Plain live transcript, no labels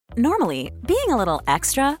Normally, being a little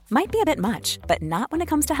extra might be a bit much, but not when it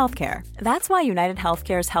comes to healthcare. That's why United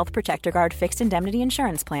Healthcare's Health Protector Guard fixed indemnity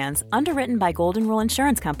insurance plans, underwritten by Golden Rule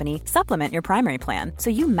Insurance Company, supplement your primary plan so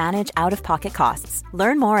you manage out-of-pocket costs.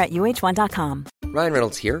 Learn more at uh1.com. Ryan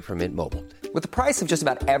Reynolds here from Mint Mobile. With the price of just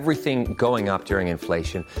about everything going up during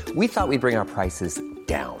inflation, we thought we'd bring our prices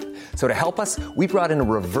down. So to help us, we brought in a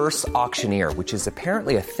reverse auctioneer, which is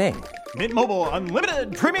apparently a thing. Mint Mobile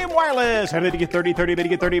Unlimited Premium Wireless. How to get 30, 30, bit to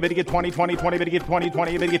get 30, bit to get 20, 20, 20, bit to get 20,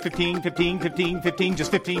 20, bit to get 15, 15, 15, 15,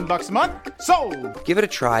 just $15 a month? Sold! Give it a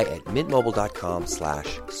try at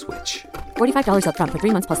mintmobile.com/switch. $45 up front for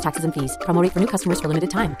 3 months plus taxes and fees. Promo rate for new customers for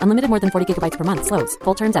limited time. Unlimited more than 40 gigabytes per month. Slows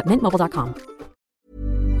full terms at mintmobile.com.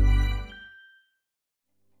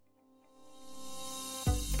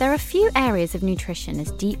 There are few areas of nutrition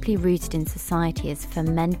as deeply rooted in society as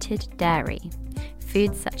fermented dairy.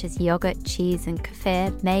 Foods such as yogurt, cheese and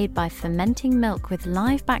kefir, made by fermenting milk with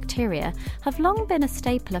live bacteria, have long been a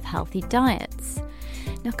staple of healthy diets.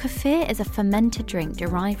 Now, kefir is a fermented drink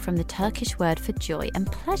derived from the Turkish word for joy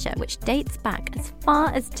and pleasure, which dates back as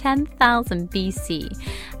far as 10,000 BC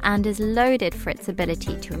and is lauded for its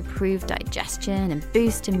ability to improve digestion and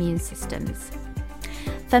boost immune systems.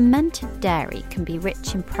 Fermented dairy can be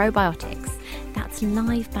rich in probiotics. That's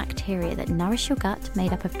live bacteria that nourish your gut,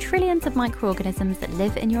 made up of trillions of microorganisms that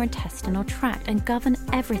live in your intestinal tract and govern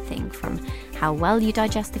everything from how well you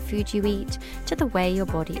digest the food you eat to the way your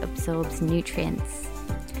body absorbs nutrients.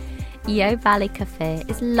 Yo Valley Kefir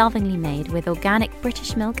is lovingly made with organic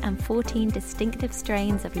British milk and 14 distinctive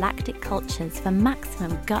strains of lactic cultures for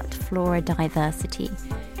maximum gut flora diversity.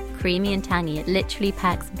 Creamy and tangy, it literally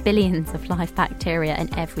packs billions of live bacteria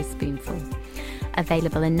in every spoonful.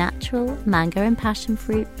 Available in natural, mango and passion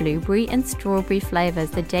fruit, blueberry and strawberry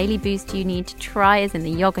flavours, the daily boost you need to try is in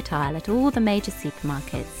the yogurt aisle at all the major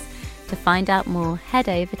supermarkets. To find out more, head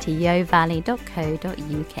over to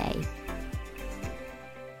yovalley.co.uk.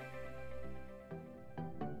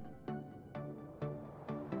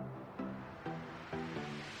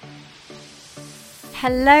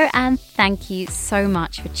 Hello and thank you so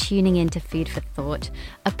much for tuning in to Food for Thought,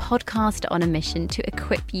 a podcast on a mission to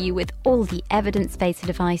equip you with all the evidence-based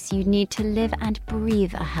advice you need to live and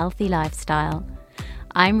breathe a healthy lifestyle.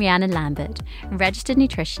 I'm Rhiannon Lambert, registered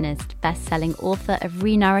nutritionist, best-selling author of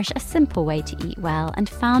Renourish, A Simple Way to Eat Well, and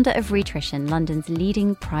founder of Rhitrition, London's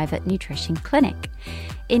leading private nutrition clinic.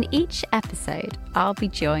 In each episode, I'll be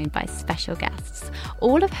joined by special guests,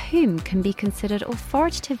 all of whom can be considered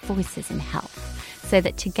authoritative voices in health, so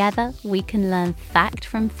that together we can learn fact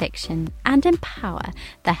from fiction and empower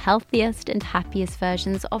the healthiest and happiest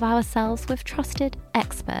versions of ourselves with trusted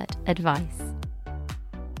expert advice.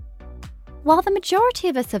 While the majority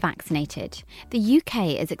of us are vaccinated, the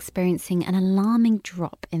UK is experiencing an alarming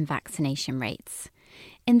drop in vaccination rates.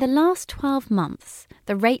 In the last 12 months,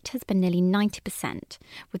 the rate has been nearly 90%,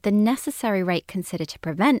 with the necessary rate considered to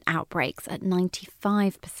prevent outbreaks at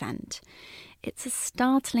 95%. It's a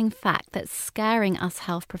startling fact that's scaring us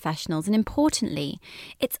health professionals, and importantly,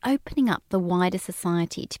 it's opening up the wider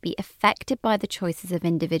society to be affected by the choices of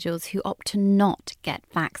individuals who opt to not get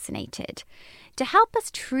vaccinated. To help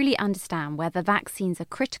us truly understand whether vaccines are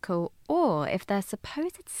critical or if their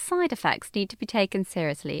supposed side effects need to be taken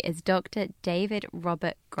seriously is Dr. David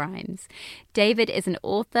Robert Grimes. David is an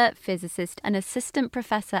author, physicist and assistant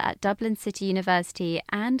professor at Dublin City University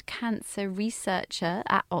and cancer researcher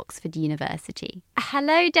at Oxford University.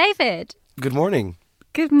 Hello, David. Good morning.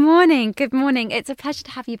 Good morning. Good morning. It's a pleasure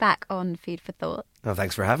to have you back on Food for Thought. Oh,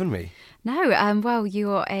 thanks for having me. No, well,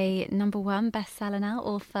 you're a #1 bestseller now,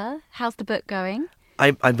 author. How's the book going?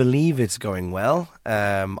 I believe it's going well.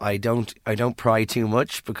 I don't pry too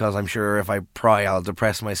much because I'm sure if I pry, I'll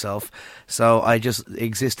depress myself. So I just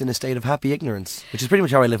exist in a state of happy ignorance, which is pretty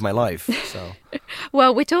much how I live my life. So,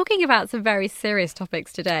 well, we're talking about some very serious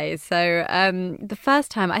topics today. So the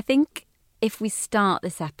first time, I think, if we start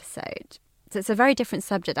this episode. So it's a very different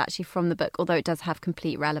subject actually from the book, although it does have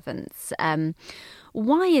complete relevance.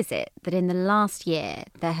 Why is it that in the last year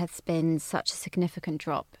there has been such a significant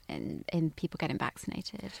drop in people getting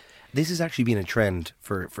vaccinated? This has actually been a trend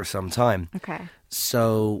for some time. Okay.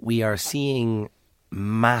 So we are seeing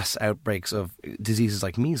mass outbreaks of diseases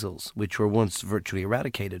like measles, which were once virtually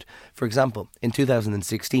eradicated. For example, in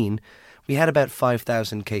 2016, we had about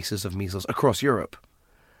 5,000 cases of measles across Europe.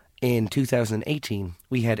 In 2018,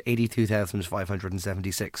 we had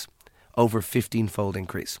 82,576, over 15-fold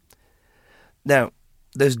increase. Now,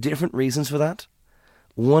 there's different reasons for that.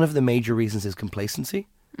 One of the major reasons is complacency.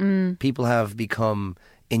 People have become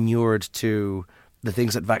inured to the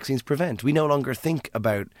things that vaccines prevent. We no longer think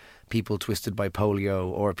about people twisted by polio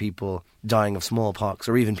or people dying of smallpox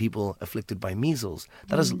or even people afflicted by measles.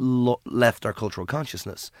 That has left our cultural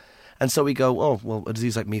consciousness. And so we go, oh, well, a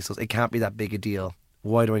disease like measles, it can't be that big a deal.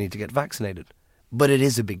 Why do I need to get vaccinated? But it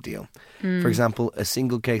is a big deal. For example, a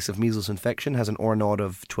single case of measles infection has an R0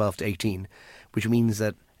 of 12 to 18, which means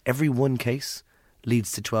that every one case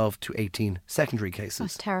leads to 12 to 18 secondary cases.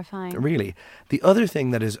 That's terrifying. Really. The other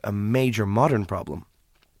thing that is a major modern problem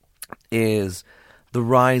is the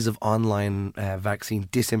rise of online vaccine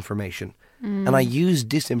disinformation. And I use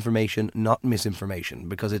disinformation, not misinformation,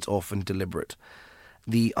 because it's often deliberate.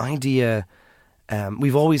 The idea...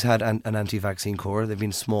 we've always had an anti-vaccine core. They've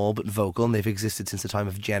been small but vocal, and they've existed since the time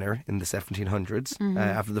of Jenner in the 1700s,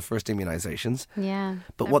 after the first immunisations. Yeah,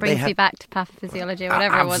 but that what brings they me back to pathophysiology or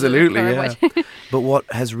whatever absolutely, it was. Absolutely, yeah. But what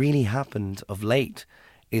has really happened of late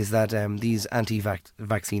is that these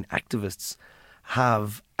anti-vaccine activists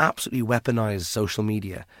have absolutely weaponized social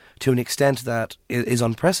media to an extent that is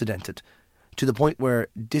unprecedented, to the point where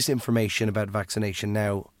disinformation about vaccination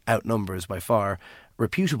now outnumbers by far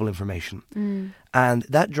reputable information. And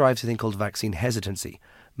that drives a thing called vaccine hesitancy.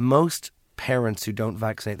 Most parents who don't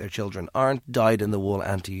vaccinate their children aren't dyed-in-the-wool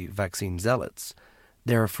anti-vaccine zealots.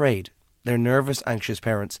 They're afraid. They're nervous, anxious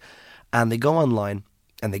parents. And they go online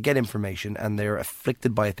and they get information and they're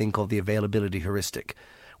afflicted by a thing called the availability heuristic,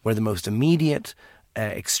 where the most immediate,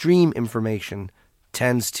 extreme information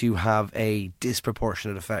tends to have a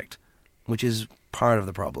disproportionate effect, which is part of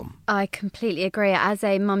the problem. I completely agree. As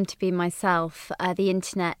a mum-to-be myself, the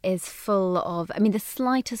internet is full of, the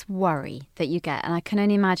slightest worry that you get, and I can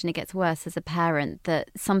only imagine it gets worse as a parent,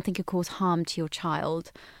 that something could cause harm to your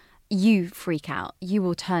child. You freak out. You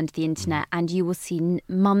will turn to the internet and you will see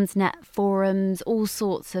Mumsnet forums, all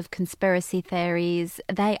sorts of conspiracy theories.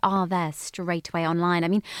 They are there straight away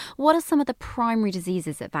online. What are some of the primary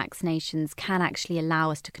diseases that vaccinations can actually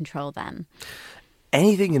allow us to control them?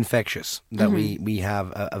 Anything infectious that we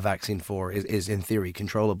have a vaccine for is in theory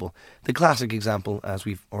controllable. The classic example, as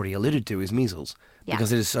we've already alluded to, is measles,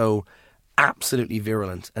 because it is so absolutely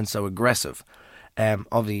virulent and so aggressive.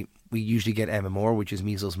 Obviously, we usually get MMR, which is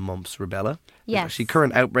measles, mumps, rubella. Yes. There's actually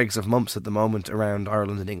current outbreaks of mumps at the moment around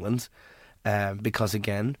Ireland and England, because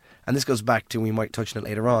again, and this goes back to, we might touch on it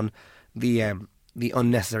later on, the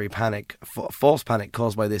unnecessary panic, false panic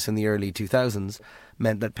caused by this in the early 2000s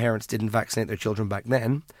meant that parents didn't vaccinate their children back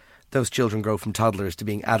then. Those children grow from toddlers to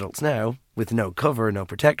being adults now with no cover, no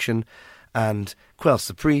protection, and quelle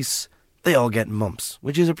surprise, they all get mumps,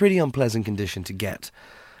 which is a pretty unpleasant condition to get.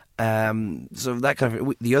 So that kind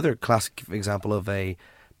of, the other classic example of a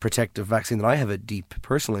protective vaccine that I have a deep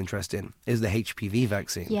personal interest in is the HPV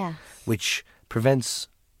vaccine, which prevents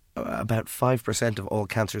about 5% of all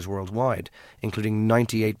cancers worldwide, including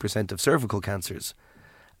 98% of cervical cancers.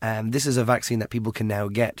 This is a vaccine that people can now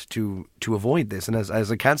get to avoid this. And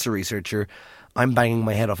as a cancer researcher, I'm banging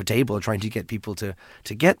my head off a table trying to get people to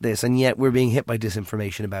get this, and yet we're being hit by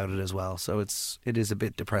disinformation about it as well. So it is a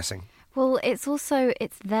bit depressing. Well, it's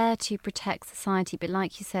there to protect society, but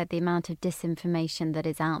like you said, the amount of disinformation that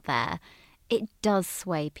is out there, it does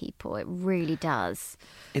sway people. It really does.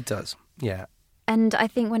 It does, yeah. And I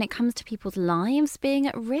think when it comes to people's lives being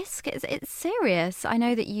at risk, it's serious. I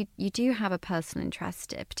know that you do have a personal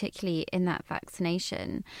interest, particularly in that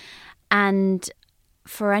vaccination. And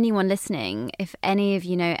for anyone listening, if any of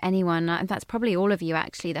you know anyone, in fact, probably all of you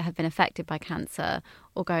actually, that have been affected by cancer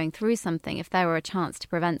or going through something, if there were a chance to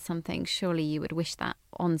prevent something, surely you would wish that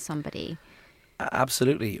on somebody.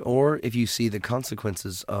 Absolutely. Or if you see the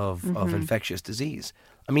consequences of infectious disease.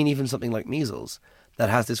 Even something like measles that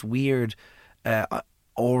has this weird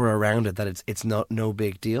aura around it that it's no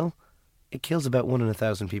big deal. It kills about 1 in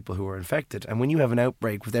 1,000 people who are infected. And when you have an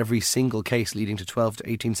outbreak with every single case leading to 12 to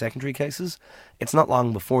 18 secondary cases, it's not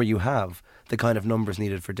long before you have the kind of numbers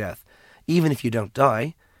needed for death. Even if you don't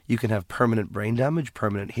die, you can have permanent brain damage,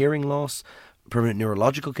 permanent hearing loss, permanent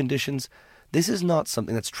neurological conditions. This is not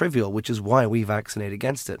something that's trivial, which is why we vaccinate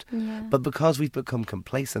against it. Yeah. But because we've become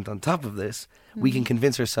complacent on top of this, we can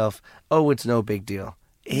convince ourselves, oh, it's no big deal.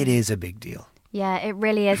 It is a big deal. Yeah, it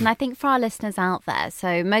really is. And I think for our listeners out there,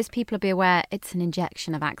 so most people will be aware it's an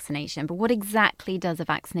injection, a vaccination. But what exactly does a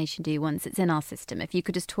vaccination do once it's in our system? If you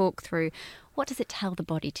could just talk through, what does it tell the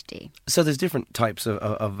body to do? So there's different types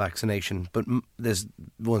of vaccination, but there's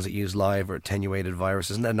ones that use live or attenuated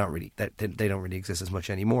viruses, and they're not really, they don't really exist as much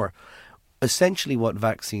anymore. Essentially what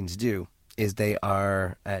vaccines do is they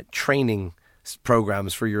are training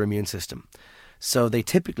programs for your immune system. So they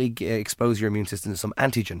typically expose your immune system to some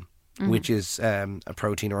antigen, which is a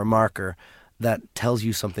protein or a marker that tells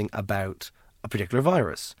you something about a particular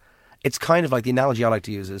virus. it's kind of like the analogy I like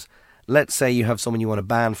to use is, let's say you have someone you want to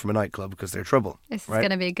ban from a nightclub because they're trouble. This is right?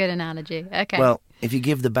 going to be a good analogy. Okay. Well, if you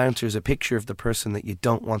give the bouncers a picture of the person that you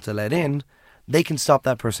don't want to let in, they can stop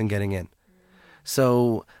that person getting in.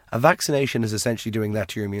 So a vaccination is essentially doing that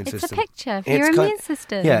to your immune system. It's a picture for your immune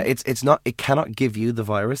system. Yeah, it's not. It cannot give you the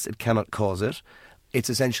virus. It cannot cause it. It's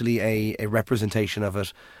essentially a representation of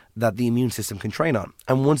it that the immune system can train on.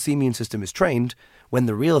 And once the immune system is trained, when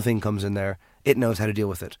the real thing comes in there, it knows how to deal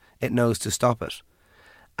with it. It knows to stop it.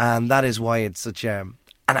 And that is why it's such an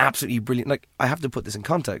absolutely brilliant... Like, I have to put this in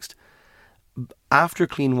context. After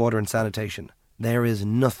clean water and sanitation, there is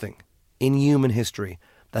nothing in human history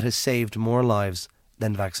that has saved more lives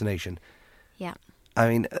than vaccination. Yeah. I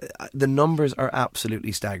mean, the numbers are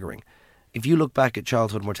absolutely staggering. If you look back at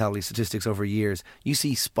childhood mortality statistics over years, you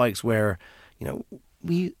see spikes where,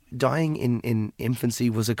 dying in infancy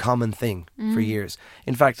was a common thing for years.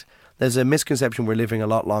 In fact, there's a misconception we're living a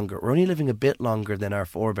lot longer. We're only living a bit longer than our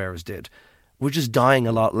forebears did. We're just dying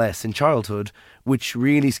a lot less in childhood, which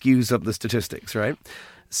really skews up the statistics, right?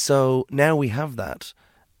 So now we have that.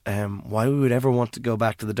 Why we would ever want to go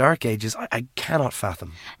back to the dark ages, I cannot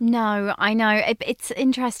fathom. No, I know. It's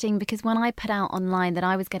interesting because when I put out online that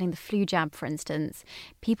I was getting the flu jab, for instance,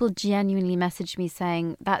 people genuinely messaged me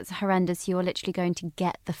saying, that's horrendous, you're literally going to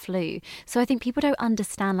get the flu. So I think people don't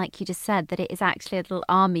understand, like you just said, that it is actually a little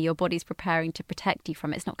army your body's preparing to protect you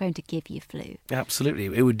from. It's not going to give you flu. Absolutely.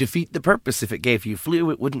 It would defeat the purpose if it gave you flu.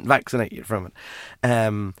 It wouldn't vaccinate you from it.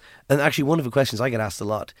 And actually, one of the questions I get asked a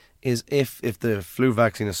lot is if the flu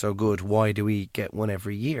vaccine is so good, why do we get one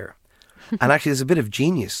every year? And actually, there's a bit of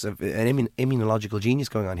genius, an immunological genius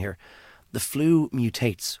going on here. The flu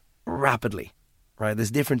mutates rapidly, right?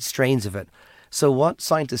 There's different strains of it. So what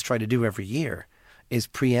scientists try to do every year is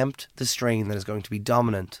preempt the strain that is going to be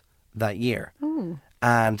dominant that year. Ooh.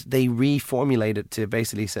 And they reformulate it to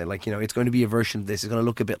basically say, it's going to be a version of this. It's going to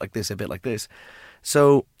look a bit like this, a bit like this.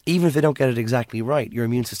 So even if they don't get it exactly right, your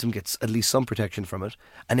immune system gets at least some protection from it.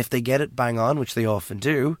 And if they get it bang on, which they often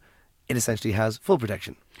do, it essentially has full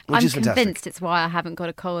protection, which is fantastic. I'm convinced it's why I haven't got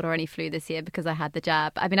a cold or any flu this year, because I had the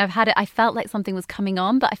jab. I mean, I've had it. I felt like something was coming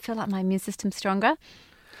on, but I feel like my immune system's stronger.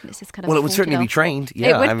 It's just kind of it would certainly be trained.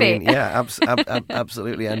 Yeah, it would be. Yeah,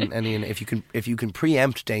 absolutely. And if you can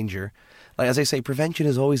preempt danger, like as I say, prevention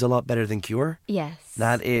is always a lot better than cure. Yes,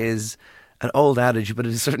 that is an old adage, but it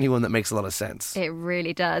is certainly one that makes a lot of sense. It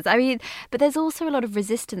really does. I mean, but there's also a lot of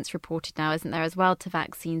resistance reported now, isn't there, as well, to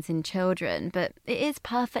vaccines in children, but it is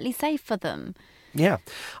perfectly safe for them. Yeah.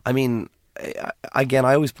 I mean, again,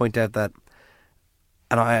 I always point out that,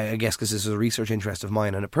 and I guess because this is a research interest of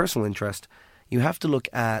mine and a personal interest, you have to look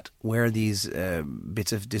at where these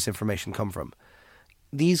bits of disinformation come from.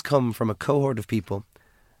 These come from a cohort of people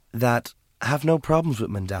that have no problems with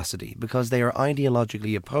mendacity because they are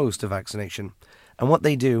ideologically opposed to vaccination. And what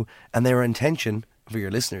they do, and their intention, for your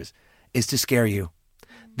listeners, is to scare you.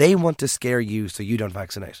 They want to scare you so you don't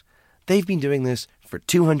vaccinate. They've been doing this for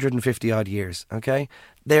 250 odd years, okay?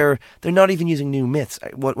 They're not even using new myths.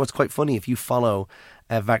 What's quite funny, if you follow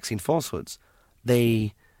vaccine falsehoods,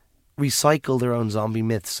 they recycle their own zombie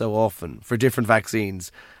myths so often for different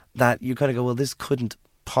vaccines that you kind of go, well, this couldn't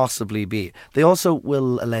possibly be. They also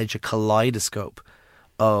will allege a kaleidoscope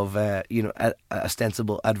of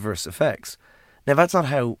ostensible adverse effects. Now that's not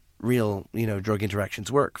how real drug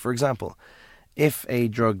interactions work. For example, if a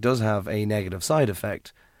drug does have a negative side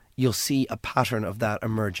effect, you'll see a pattern of that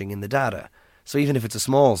emerging in the data. So even if it's a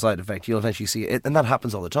small side effect, you'll eventually see it, and that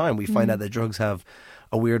happens all the time. We find out that drugs have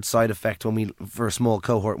a weird side effect for a small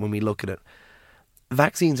cohort when we look at it.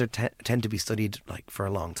 Vaccines tend to be studied for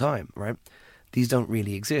a long time, right? These don't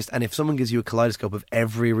really exist. And if someone gives you a kaleidoscope of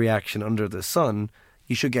every reaction under the sun,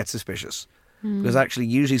 you should get suspicious. Because actually,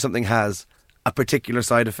 usually something has a particular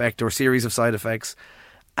side effect or series of side effects.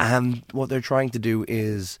 And what they're trying to do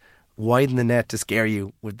is widen the net to scare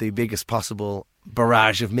you with the biggest possible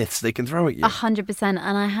barrage of myths they can throw at you. 100%. And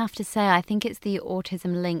I have to say, I think it's the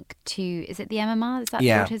autism link to, is it the MMR? Is that the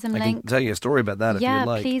autism link? I can tell you a story about that if you'd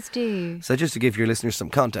like. Yeah, please do. So just to give your listeners some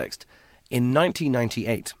context, in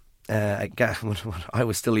 1998, I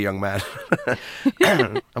was still a young man.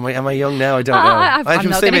 Am I young now? I don't know. I'm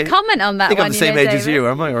not going to comment on that. I think I'm the same age as you,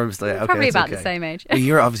 am I? Or probably about the same age. Well,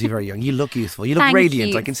 you're obviously very young. You look youthful. You look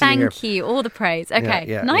radiant. I can see you here. Thank you. All the praise.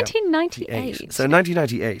 Okay, 1998. So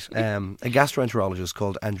 1998, a gastroenterologist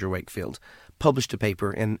called Andrew Wakefield published a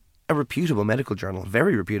paper in a reputable medical journal, a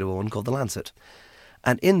very reputable one called The Lancet.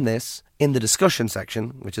 And in the discussion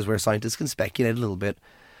section, which is where scientists can speculate a little bit,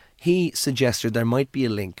 he suggested there might be a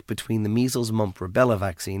link between the measles, mumps, rubella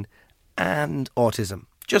vaccine and autism.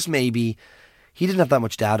 Just maybe. He didn't have that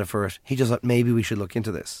much data for it. He just thought maybe we should look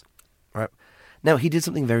into this. right? Now, he did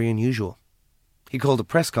something very unusual. He called a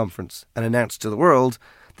press conference and announced to the world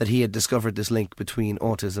that he had discovered this link between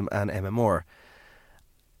autism and MMR.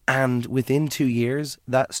 And within 2 years,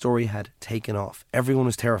 that story had taken off. Everyone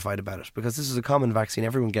was terrified about it because this is a common vaccine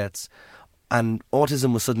everyone gets. And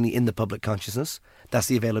autism was suddenly in the public consciousness. That's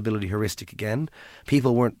the availability heuristic again.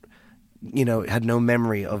 People weren't, had no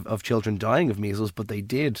memory of children dying of measles, but they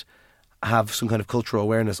did have some kind of cultural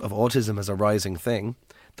awareness of autism as a rising thing.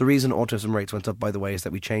 The reason autism rates went up, by the way, is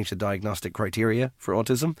that we changed the diagnostic criteria for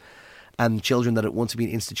autism. And children that had once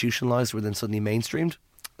been institutionalised were then suddenly mainstreamed.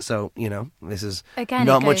 So, this is Again,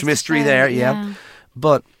 not much mystery there, yeah.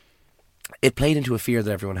 But it played into a fear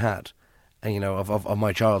that everyone had, and, of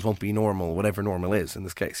my child won't be normal, whatever normal is in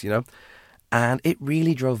this case, And it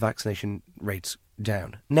really drove vaccination rates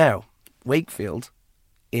down. Now, Wakefield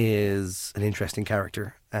is an interesting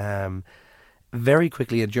character. Very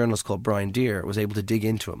quickly, a journalist called Brian Deere was able to dig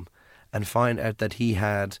into him and find out that he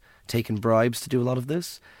had taken bribes to do a lot of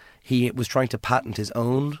this. He was trying to patent his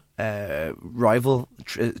own rival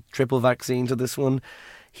triple vaccine to this one.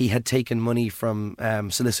 He had taken money from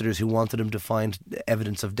solicitors who wanted him to find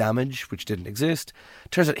evidence of damage, which didn't exist.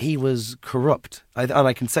 Turns out he was corrupt. And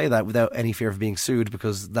I can say that without any fear of being sued,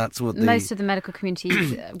 because that's what most of the medical community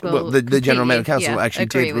will well, the General Medical Council actually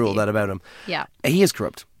did rule that about him. Yeah. He is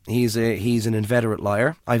corrupt. He's an inveterate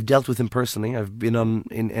liar. I've dealt with him personally. I've been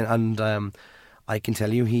on I can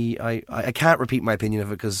tell you, I can't repeat my opinion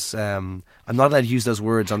of it because I'm not allowed to use those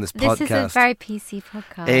words on this podcast. This is a very PC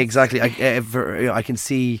podcast. Exactly. I can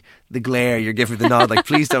see the glare you're giving the nod, like,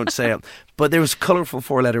 please don't say it. But there was colourful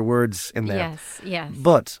 4-letter words in there. Yes.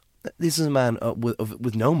 But this is a man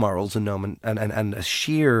with no morals and and a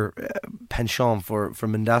sheer penchant for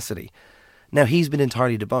mendacity. Now, he's been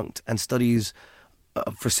entirely debunked, and studies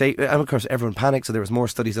for safety, and of course everyone panicked, so there was more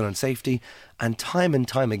studies done on safety, and time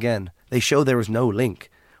again they show there was no link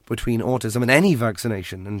between autism and any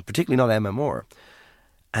vaccination, and particularly not MMR.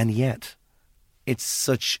 And yet it's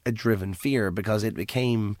such a driven fear because it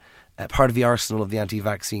became part of the arsenal of the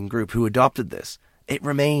anti-vaccine group who adopted this. It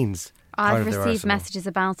remains I've received messages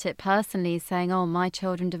about it personally saying, my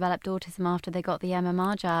children developed autism after they got the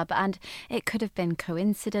MMR jab, and it could have been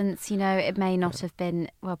coincidence, it may not have been,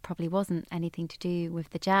 probably wasn't anything to do with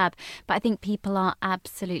the jab, but I think people are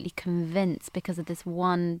absolutely convinced because of this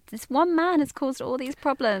one man has caused all these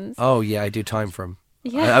problems. Oh yeah, I do time for him.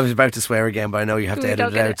 Yeah. I was about to swear again, but I know you have to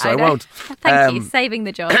edit it out, so I won't. Thank you, saving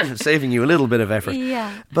the job. Saving you a little bit of effort.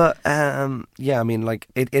 Yeah. But,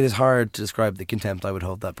 it is hard to describe the contempt I would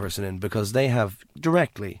hold that person in, because they have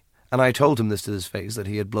directly, and I told him this to his face, that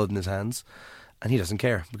he had blood in his hands, and he doesn't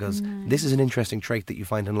care, because this is an interesting trait that you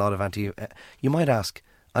find in a lot of you might ask,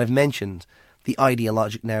 I've mentioned the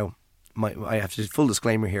ideologic, now, I have to, full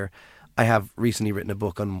disclaimer here, I have recently written a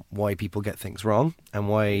book on why people get things wrong, and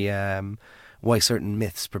why certain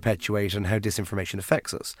myths perpetuate and how disinformation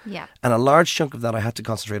affects us. Yeah. And a large chunk of that I had to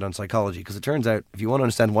concentrate on psychology, because it turns out if you want to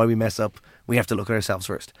understand why we mess up, we have to look at ourselves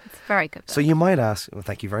first. It's very good. So you might ask,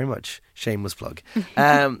 thank you very much, shameless plug.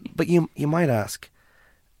 But you might ask,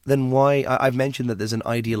 then why, I've mentioned that there's an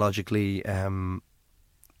ideologically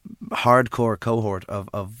hardcore cohort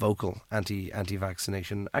of vocal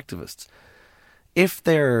anti-vaccination activists. If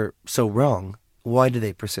they're so wrong, why do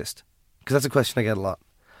they persist? Because that's a question I get a lot.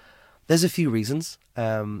 There's a few reasons.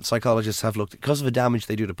 Psychologists have looked, because of the damage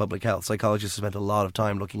they do to public health, psychologists have spent a lot of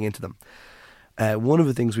time looking into them. One of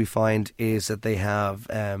the things we find is that they have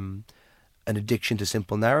an addiction to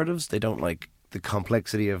simple narratives. They don't like the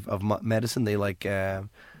complexity of medicine. They like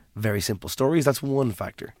very simple stories. That's one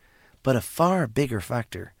factor. But a far bigger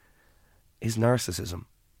factor is narcissism.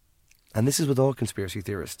 And this is with all conspiracy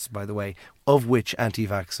theorists, by the way, of which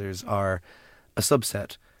anti-vaxxers are a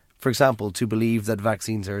subset. For example, to believe that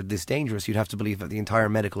vaccines are this dangerous, you'd have to believe that the entire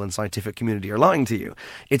medical and scientific community are lying to you.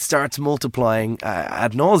 It starts multiplying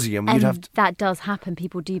ad nauseum. And that does happen.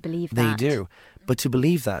 People do believe that. They do. But to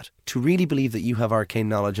believe that, to really believe that you have arcane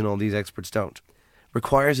knowledge and all these experts don't,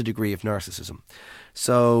 requires a degree of narcissism.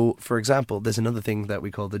 So, for example, there's another thing that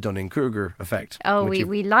we call the Dunning-Kruger effect. Oh, we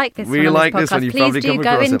like this we one like on this one. You Please probably do come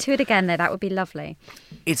go across into it again, though. That would be lovely.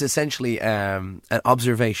 It's essentially an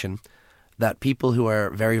observation that people who are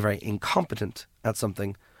very, very incompetent at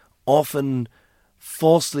something often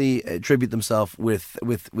falsely attribute themselves with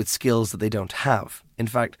skills that they don't have. In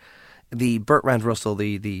fact, the Bertrand Russell,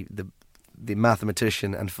 the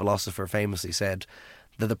mathematician and philosopher, famously said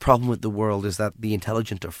that the problem with the world is that the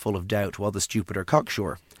intelligent are full of doubt while the stupid are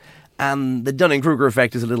cocksure. And the Dunning-Kruger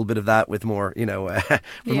effect is a little bit of that with more,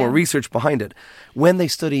 more research behind it. When they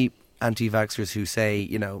study anti-vaxxers who say,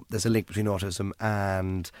 there's a link between autism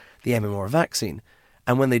and the MMR vaccine,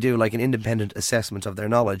 And when they do like an independent assessment of their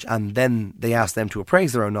knowledge and then they ask them to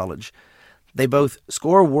appraise their own knowledge, they both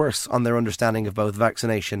score worse on their understanding of both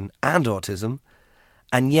vaccination and autism,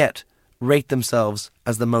 and yet rate themselves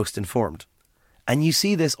as the most informed. And you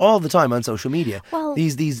see this all the time on social media. Well,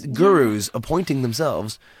 these gurus appointing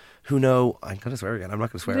themselves who know... I'm going to swear again. I'm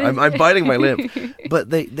not going to swear. I'm biting my lip.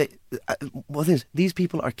 But these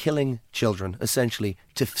people are killing children, essentially,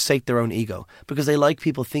 to sate their own ego. Because they like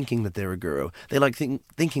people thinking that they're a guru. They like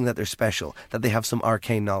thinking that they're special, that they have some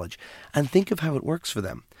arcane knowledge. And think of how it works for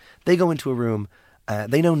them. They go into a room,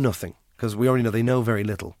 they know nothing, because we already know they know very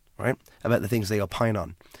little, right, about the things they opine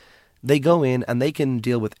on. They go in and they can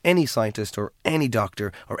deal with any scientist or any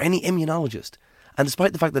doctor or any immunologist. And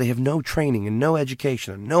despite the fact that they have no training and no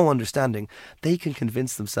education and no understanding, they can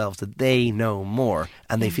convince themselves that they know more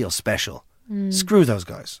and they feel special. Screw those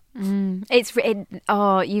guys. You've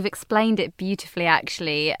explained it beautifully,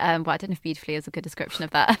 actually. Well, I don't know if beautifully is a good description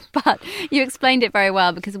of that, but you explained it very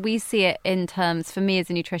well, because we see it in terms, for me as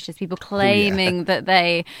a nutritionist, people claiming that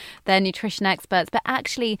they're nutrition experts, but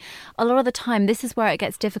actually a lot of the time this is where it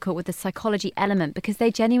gets difficult with the psychology element, because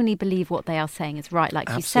they genuinely believe what they are saying is right, like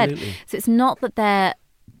Absolutely. you said. So it's not that they're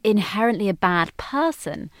inherently a bad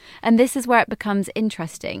person, and this is where it becomes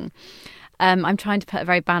interesting. I'm trying to put a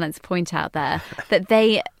very balanced point out there, that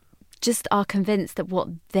they just are convinced that what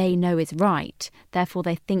they know is right. Therefore,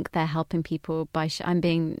 they think they're helping people by... I'm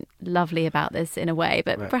being lovely about this in a way,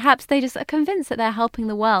 but perhaps they just are convinced that they're helping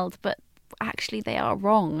the world, but actually they are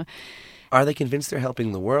wrong. Are they convinced they're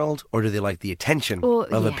helping the world, or do they like the attention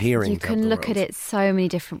of appearing? You can look at it so many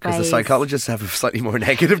different ways. Because the psychologists have a slightly more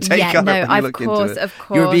negative take on it when you look into it. Of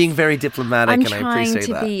course. You're being very diplomatic, and I appreciate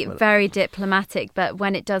that. I'm trying to be very diplomatic, but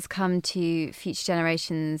when it does come to future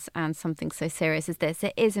generations and something so serious as this,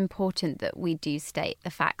 it is important that we do state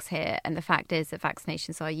the facts here. And the fact is that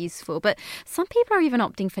vaccinations are useful. But some people are even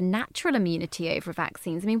opting for natural immunity over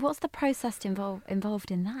vaccines. I mean, what's the process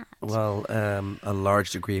involved in that? Well, a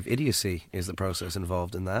large degree of idiocy is the process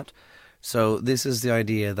involved in that. So this is the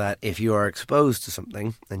idea that if you are exposed to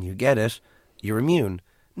something and you get it, you're immune.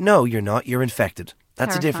 No, you're not. You're infected.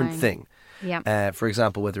 That's a different thing. Yeah. For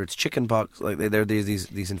example, whether it's chickenpox, like there are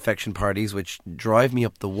these infection parties which drive me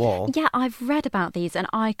up the wall. Yeah, I've read about these and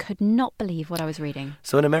I could not believe what I was reading.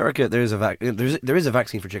 So in America, there is a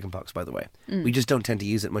vaccine for chickenpox, by the way. We just don't tend to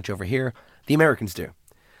use it much over here. The Americans do.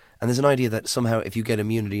 And there's an idea that somehow if you get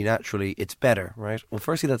immunity naturally, it's better, right? Well,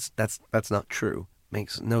 firstly, that's not true.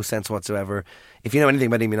 Makes no sense whatsoever. If you know anything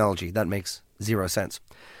about immunology, that makes zero sense.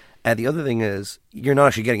 The other thing is, you're not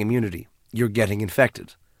actually getting immunity. You're getting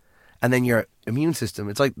infected. And then your immune system,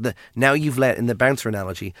 it's like now you've let, in the bouncer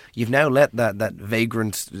analogy, you've now let that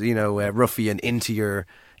vagrant, ruffian into your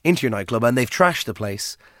nightclub, and they've trashed the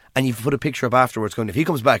place. And you've put a picture up afterwards going, if he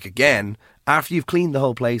comes back again, after you've cleaned the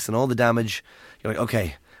whole place and all the damage, you're like,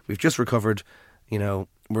 okay, we've just recovered,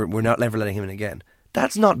 we're not ever letting him in again.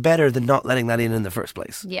 That's not better than not letting that in the first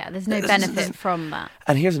place. Yeah, there's no benefit from that.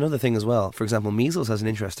 And here's another thing as well. For example, measles has an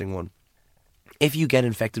interesting one. If you get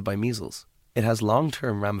infected by measles, it has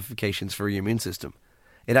long-term ramifications for your immune system.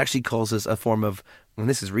 It actually causes a form of, and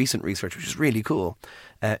this is recent research, which is really cool,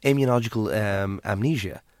 immunological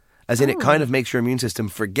amnesia. As in, it kind of makes your immune system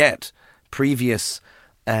forget previous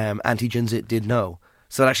antigens it did know.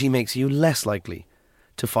 So it actually makes you less likely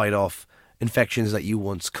to fight off infections that you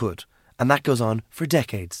once could. And that goes on for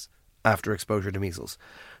decades after exposure to measles.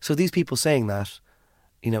 So these people saying that,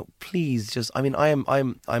 please just,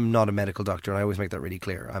 I'm not a medical doctor, and I always make that really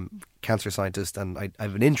clear. I'm a cancer scientist and I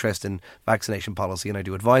have an interest in vaccination policy and I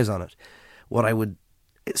do advise on it. What I would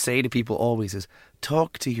say to people always is,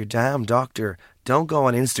 talk to your damn doctor. Don't go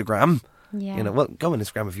on Instagram. Yeah. Go on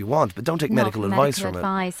Instagram if you want, but don't take medical advice from it.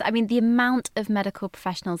 I mean, the amount of medical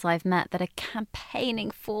professionals I've met that are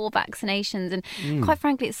campaigning for vaccinations, and quite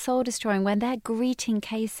frankly, it's soul destroying when they're greeting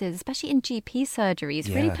cases, especially in GP surgeries,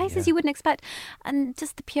 really places you wouldn't expect. And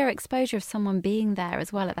just the pure exposure of someone being there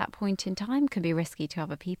as well at that point in time can be risky to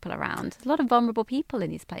other people around. There's a lot of vulnerable people in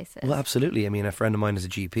these places. Well, absolutely. I mean, a friend of mine is a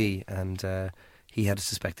GP, and he had a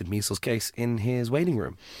suspected measles case in his waiting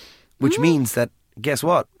room, which means that, guess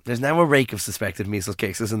what? There's now a rake of suspected measles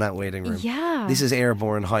cases in that waiting room. Yeah. This is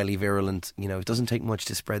airborne, highly virulent. It doesn't take much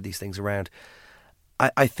to spread these things around.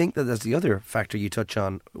 I think that there's the other factor you touch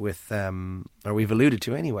on with, or we've alluded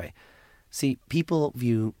to anyway. See, people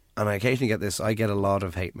view, and I occasionally get this, I get a lot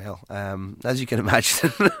of hate mail, as you can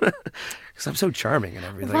imagine, because I'm so charming and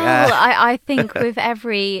everything. Well, I think with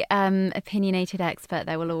every opinionated expert,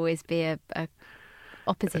 there will always be a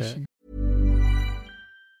opposition.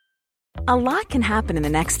 A lot can happen in the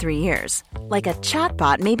next 3 years. Like a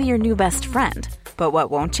chatbot may be your new best friend. But what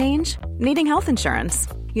won't change? Needing health insurance.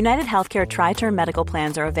 United Healthcare Tri-Term Medical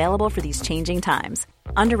Plans are available for these changing times.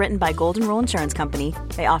 Underwritten by Golden Rule Insurance Company,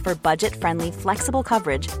 they offer budget-friendly, flexible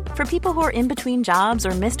coverage for people who are in between jobs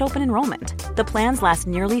or missed open enrollment. The plans last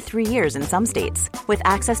nearly 3 years in some states, with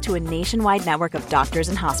access to a nationwide network of doctors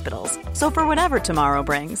and hospitals. So for whatever tomorrow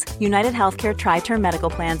brings, United Healthcare Tri-Term Medical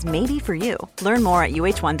Plans may be for you. Learn more at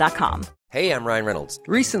uh1.com. Hey, I'm Ryan Reynolds.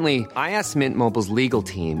 Recently, I asked Mint Mobile's legal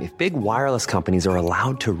team if big wireless companies are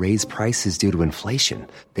allowed to raise prices due to inflation.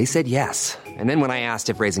 They said yes. And then when I asked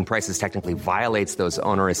if raising prices technically violates those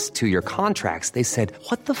onerous two-year contracts, they said,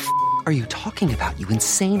 "What the f*** are you talking about, you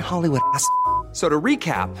insane Hollywood ass?" So to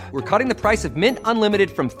recap, we're cutting the price of Mint Unlimited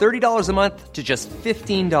from $30 a month to just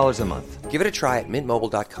 $15 a month. Give it a try at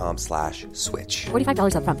mintmobile.com/switch.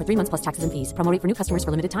 $45 up front for 3 months plus taxes and fees. Promo rate for new customers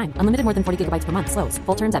for limited time. Unlimited more than 40 gigabytes per month. Slows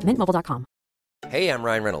full terms at mintmobile.com. Hey, I'm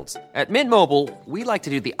Ryan Reynolds. At Mint Mobile, we like to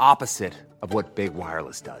do the opposite of what Big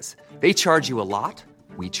Wireless does. They charge you a lot,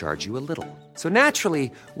 we charge you a little. So naturally,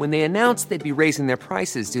 when they announced they'd be raising their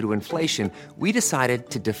prices due to inflation, we decided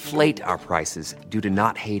to deflate our prices due to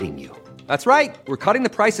not hating you. That's right. We're cutting the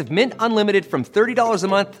price of Mint Unlimited from $30 a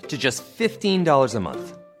month to just $15 a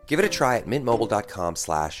month. Give it a try at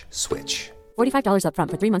mintmobile.com/switch. $45 up front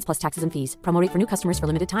for 3 months plus taxes and fees. Promo rate for new customers for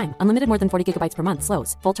limited time. Unlimited more than 40 gigabytes per month.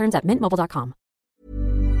 Slows full terms at mintmobile.com.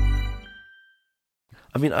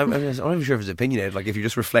 I mean, I'm not even sure if it's opinionated, like if you're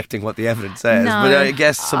just reflecting what the evidence says. No, but I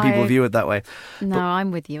guess some people view it that way. No,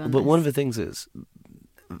 I'm with you on this. But one of the things is,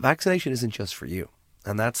 vaccination isn't just for you.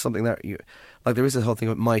 And that's something that you... Like, there is this whole thing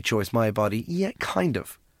about my choice, my body. Yeah, kind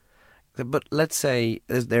of. But let's say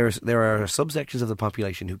there are subsections of the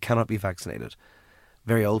population who cannot be vaccinated.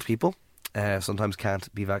 Very old people sometimes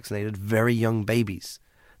can't be vaccinated. Very young babies.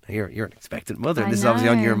 Now, you're an expectant mother. This is obviously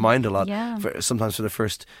on your mind a lot. Yeah. Sometimes for the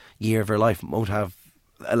first year of her life, won't have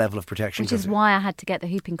a level of protection. Which is why I had to get the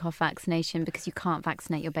whooping cough vaccination, because you can't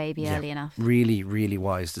vaccinate your baby early enough. Really, really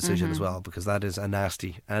wise decision as well, because that is a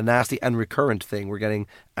nasty and recurrent thing. We're getting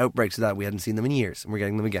outbreaks of that. We hadn't seen them in years, and we're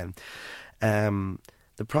getting them again. The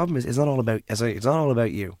problem is, it's not all about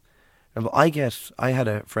you. I had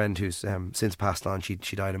a friend who's since passed on. She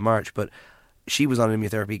died in March, but she was on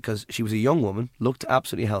immunotherapy because she was a young woman, looked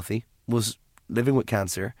absolutely healthy, was living with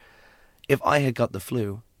cancer. If I had got the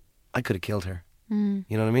flu, I could have killed her. You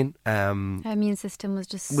know what I mean? Her immune system was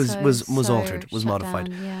just was altered, was modified.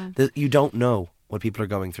 Down, yeah. You don't know what people are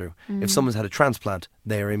going through. If someone's had a transplant,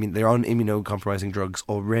 they're on immunocompromising drugs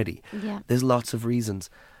already. Yeah. There's lots of reasons.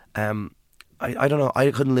 I don't know.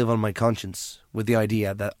 I couldn't live on my conscience with the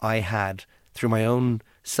idea that I had, through my own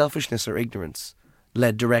selfishness or ignorance,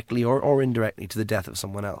 led directly or indirectly to the death of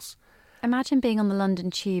someone else. Imagine being on the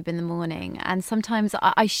London Tube in the morning, and sometimes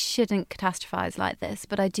I shouldn't catastrophise like this,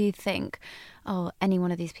 but I do think, any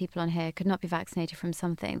one of these people on here could not be vaccinated from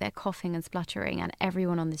something. They're coughing and spluttering, and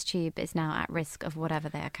everyone on this tube is now at risk of whatever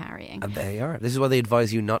they are carrying. And they are. This is why they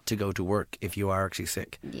advise you not to go to work if you are actually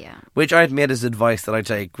sick. Yeah. Which I admit is advice that I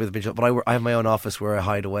take with a but I have my own office where I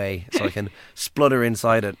hide away so I can splutter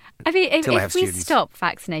inside it. I mean, if we students. stop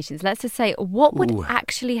vaccinations, let's just say, what would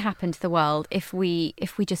actually happen to the world if we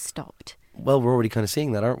just stopped? Well, we're already kind of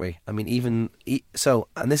seeing that, aren't we? I mean, and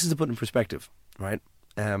this is to put in perspective, right?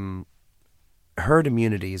 Herd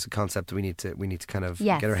immunity is a concept that we need to kind of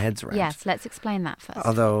get our heads around. Yes, let's explain that first.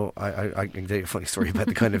 Although I can tell you a funny story about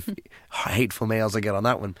the kind of hateful mails I get on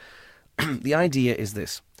that one. The idea is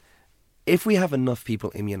this: if we have enough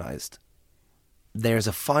people immunized, there's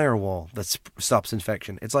a firewall that stops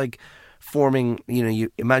infection. It's like forming, you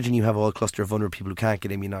imagine you have a cluster of vulnerable people who can't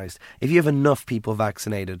get immunized. If you have enough people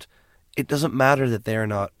vaccinated, it doesn't matter that they're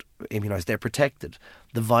not immunized, they're protected.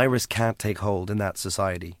 The virus can't take hold in that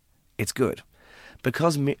society. It's good.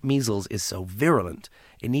 Because measles is so virulent,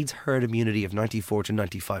 it needs herd immunity of 94 to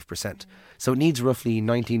 95%. So it needs roughly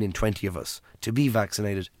 19 in 20 of us to be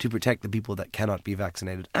vaccinated to protect the people that cannot be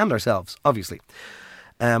vaccinated, and ourselves, obviously.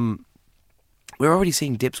 We're already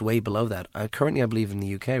seeing dips way below that. Currently, I believe in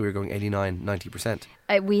the UK, we're going 89, 90%.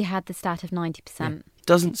 We had the stat of 90%. Yeah.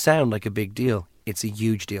 Doesn't sound like a big deal. It's a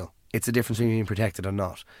huge deal. It's the difference between being protected and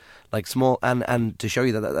not. Like small, and to show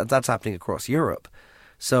you that's happening across Europe.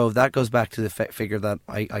 So that goes back to the figure that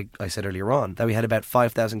I said earlier on, that we had about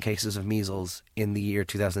 5,000 cases of measles in the year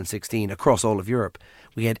 2016 across all of Europe.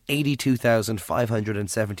 We had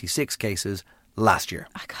 82,576 cases last year.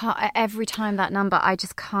 I can't. Every time that number, I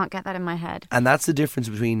just can't get that in my head. And that's the difference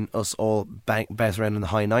between us all bouncing around in the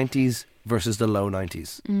high 90s versus the low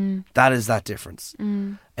 90s. That is that difference.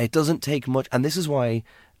 It doesn't take much, and this is why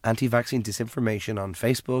anti-vaccine disinformation on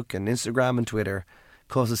Facebook and Instagram and Twitter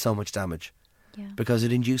causes so much damage. Yeah. Because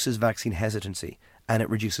it induces vaccine hesitancy. and it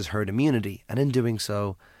reduces herd immunity. And in doing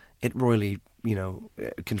so, it royally,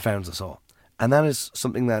 confounds us all. And that is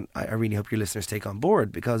something that I really hope your listeners take on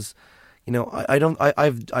board, because, I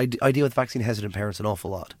deal with vaccine hesitant parents an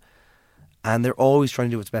awful lot. And they're always trying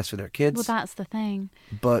to do what's best for their kids. Well, that's the thing.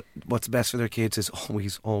 But what's best for their kids is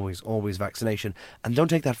always vaccination. And don't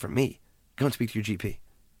take that from me. Go and speak to your GP.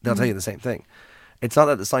 They'll tell you the same thing. It's not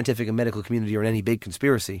that the scientific and medical community are in any big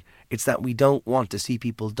conspiracy. It's that we don't want to see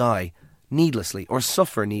people die needlessly or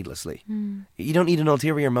suffer needlessly. You don't need an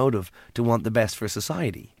ulterior motive to want the best for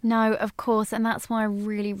society. No, of course. And that's why I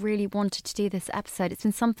really, really wanted to do this episode. It's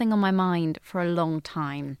been something on my mind for a long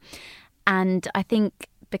time. And I think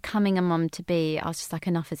becoming a mum-to-be, I was just like,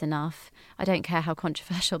 enough is enough. I don't care how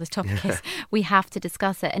controversial this topic is. We have to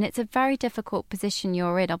discuss it. And it's a very difficult position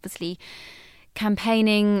you're in. Obviously,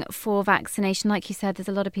 campaigning for vaccination, like you said, there's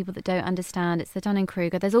a lot of people that don't understand. It's the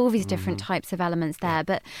Dunning-Kruger. There's all these different types of elements there.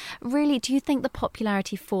 But really, do you think the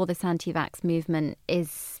popularity for this anti-vax movement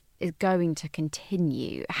is going to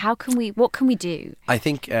continue? What can we do? I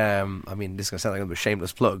think, this is going to sound like a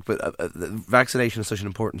shameless plug, but vaccination is such an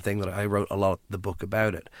important thing that I wrote a lot of the book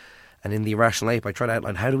about it. And in The Irrational Ape, I try to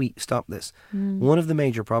outline, how do we stop this? One of the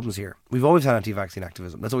major problems here, we've always had anti-vaccine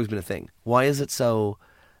activism. That's always been a thing. Why is it so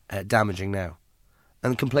damaging now?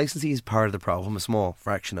 And complacency is part of the problem, a small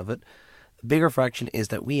fraction of it. The bigger fraction is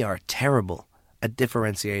that we are terrible at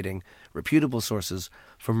differentiating reputable sources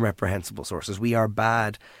from reprehensible sources. We are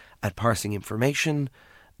bad at parsing information.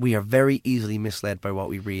 We are very easily misled by what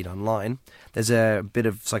we read online. There's a bit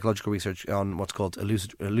of psychological research on what's called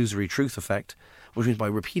illusory truth effect, which means by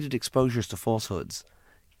repeated exposures to falsehoods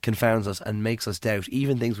confounds us and makes us doubt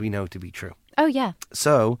even things we know to be true. Oh, yeah.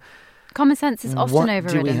 So, common sense is often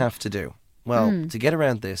overridden. What do we have to do? Well, to get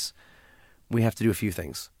around this, we have to do a few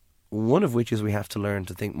things. One of which is we have to learn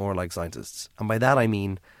to think more like scientists. And by that I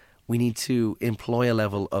mean we need to employ a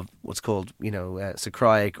level of what's called,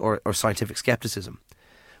 Socratic or scientific skepticism,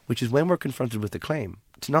 which is when we're confronted with the claim,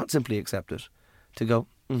 to not simply accept it, to go,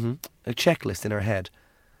 a checklist in our head.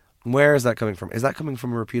 Where is that coming from? Is that coming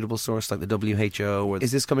from a reputable source like the WHO? Or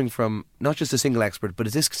is this coming from not just a single expert, but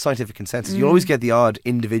is this scientific consensus? You always get the odd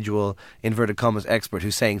individual, inverted commas, expert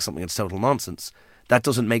who's saying something that's total nonsense. That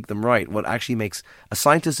doesn't make them right. What actually makes a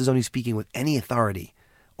scientist is only speaking with any authority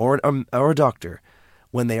or a doctor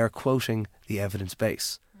when they are quoting the evidence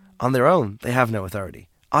base. On their own, they have no authority.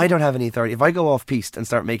 I don't have any authority. If I go off-piste and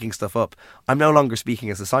start making stuff up, I'm no longer speaking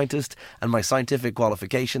as a scientist, and my scientific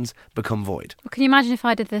qualifications become void. Well, can you imagine if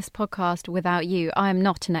I did this podcast without you? I am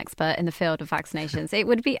not an expert in the field of vaccinations. It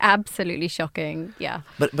would be absolutely shocking. Yeah.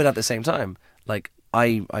 But at the same time, like,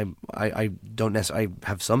 I don't necessarily, I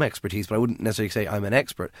have some expertise, but I wouldn't necessarily say I'm an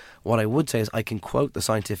expert. What I would say is I can quote the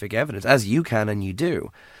scientific evidence, as you can and you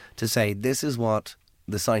do, to say this is what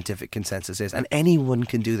the scientific consensus is, and anyone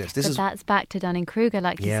can do this. That's back to Dunning-Kruger,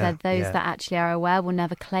 like you said. Those that actually are aware will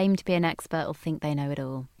never claim to be an expert or think they know it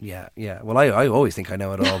all. Yeah. Well, I always think I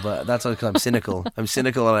know it all, but that's because I'm cynical. I'm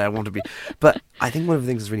cynical and I want to be. But I think one of the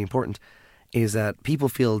things that's really important is that people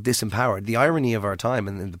feel disempowered. The irony of our time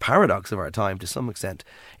and the paradox of our time, to some extent,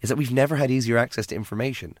 is that we've never had easier access to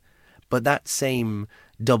information. But that same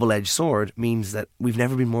double-edged sword means that we've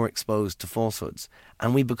never been more exposed to falsehoods,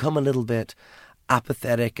 and we become a little bit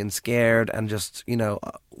apathetic and scared and just,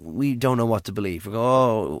 we don't know what to believe. We go,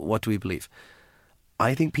 oh, what do we believe?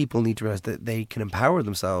 I think people need to realize that they can empower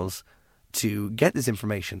themselves to get this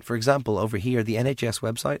information. For example, over here, the NHS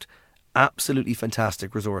website, absolutely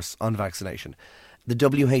fantastic resource on vaccination. The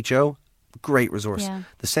WHO, great resource. Yeah.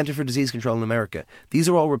 The Centre for Disease Control in America, these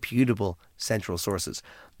are all reputable central sources.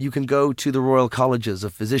 You can go to the Royal Colleges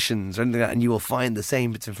of Physicians or anything like that, and you will find the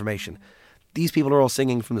same bits of information. These people are all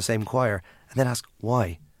singing from the same choir, and then ask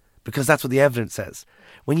why. Because that's what the evidence says.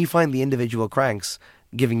 When you find the individual cranks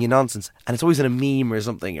giving you nonsense, and it's always in a meme or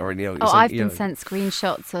something, or I've been sent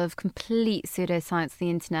screenshots of complete pseudoscience on the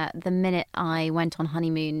internet the minute I went on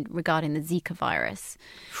honeymoon regarding the Zika virus.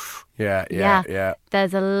 Yeah.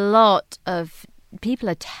 There's a lot of people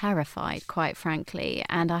are terrified, quite frankly,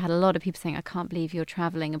 and I had a lot of people saying, "I can't believe you're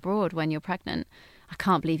travelling abroad when you're pregnant. I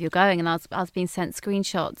can't believe you're going." And I was being sent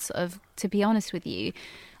screenshots of, to be honest with you,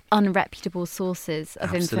 unreputable sources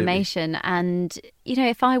of information. And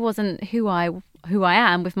if I wasn't who I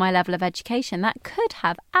am with my level of education, that could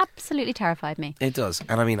have absolutely terrified me. It does.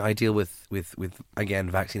 And I mean, I deal with again,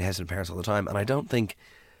 vaccine hesitant parents all the time, and I think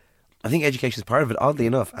education is part of it. Oddly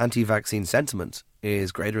enough, anti-vaccine sentiment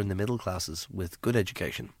is greater in the middle classes with good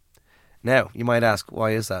education. Now, you might ask,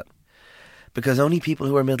 why is that? Because only people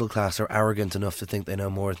who are middle class are arrogant enough to think they know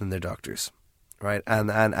more than their doctors. right?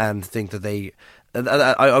 And think that they.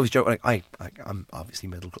 I always joke, like, I'm obviously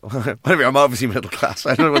middle class. I'm obviously middle class.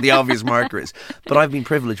 I don't know what the obvious marker is, but I've been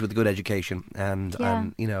privileged with a good education,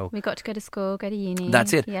 and you know, we got to go to school, go to uni.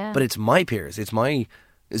 That's it. Yeah. But it's my peers, it's my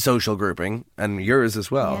social grouping, and yours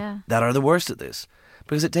as well, that are the worst at this.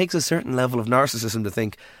 Because it takes a certain level of narcissism to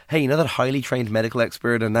think, hey, you know that highly trained medical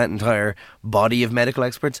expert and that entire body of medical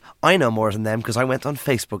experts? I know more than them because I went on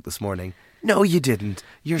Facebook this morning. No, you didn't.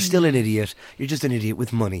 You're still an idiot. You're just an idiot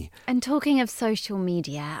with money. And talking of social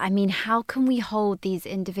media, I mean, how can we hold these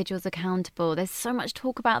individuals accountable? There's so much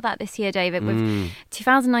talk about that this year, David.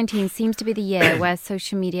 2019 seems to be the year where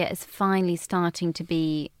social media is finally starting to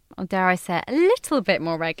be, or dare I say, a little bit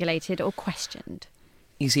more regulated or questioned.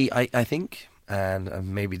 You see, I think,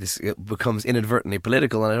 and maybe this becomes inadvertently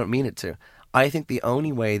political, and I don't mean it to, I think the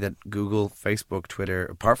only way that Google, Facebook, Twitter,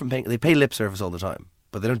 apart from paying, they pay lip service all the time,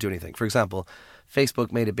 but they don't do anything. For example,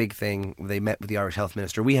 Facebook made a big thing. They met with the Irish Health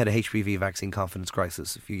Minister. We had a HPV vaccine confidence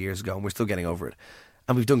crisis a few years ago, and we're still getting over it.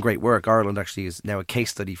 And we've done great work. Ireland actually is now a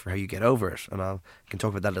case study for how you get over it, and I can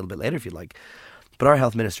talk about that a little bit later if you'd like. But our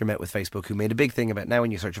health minister met with Facebook, who made a big thing about now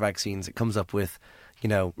when you search vaccines, it comes up with, you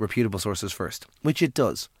know, reputable sources first, which it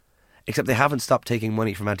does. Except they haven't stopped taking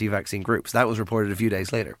money from anti-vaccine groups. That was reported a few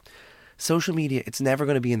days later. Social media, it's never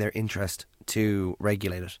going to be in their interest to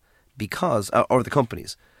regulate it because, or the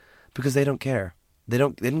companies, because they don't care. They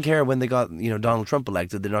didn't care when they got, you know, Donald Trump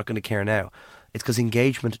elected. They're not going to care now. It's because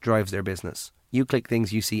engagement drives their business. You click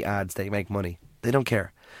things, you see ads, they make money. They don't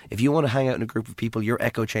care. If you want to hang out in a group of people, your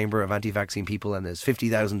echo chamber of anti-vaccine people, and there's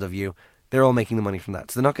 50,000 of you, they're all making the money from that.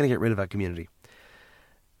 So they're not going to get rid of that community.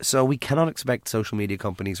 So we cannot expect social media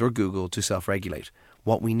companies or Google to self-regulate.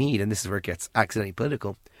 What we need, and this is where it gets accidentally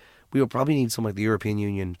political, we will probably need something like the European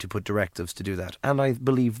Union to put directives to do that. And I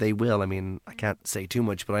believe they will. I mean, I can't say too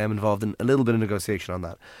much, but I am involved in a little bit of negotiation on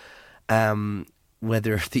that.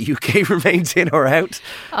 Whether the UK remains in or out.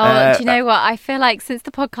 Oh, do you know what? I feel like since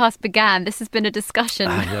the podcast began, this has been a discussion.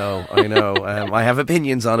 I know. I have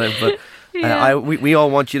opinions on it, but we all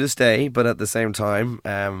want you to stay. But at the same time,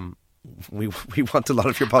 we want a lot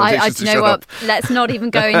of your politicians to shut up. Let's not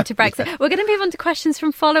even go into Brexit. We're going to move on to questions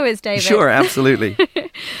from followers, David. Sure, absolutely.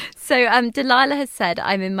 So Delilah has said,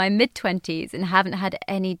 I'm in my mid-20s and haven't had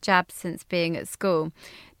any jabs since being at school.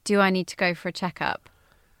 Do I need to go for a checkup?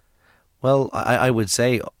 Well, I would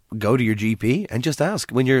say go to your GP and just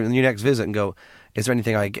ask when you're in your next visit and go, is there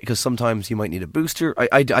anything I get? Because sometimes you might need a booster.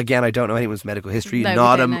 I don't know anyone's medical history.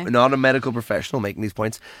 No, not a medical professional making these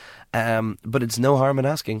points. But it's no harm in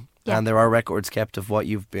asking. Yeah. And there are records kept of what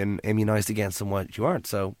you've been immunised against and what you aren't.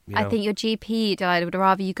 So I think your GP, Delilah, would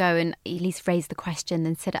rather you go and at least raise the question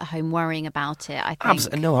than sit at home worrying about it. I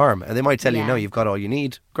think no harm. And they might tell you, no, you've got all you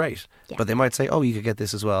need. Great. Yeah. But they might say, oh, you could get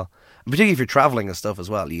this as well. Particularly if you're travelling and stuff as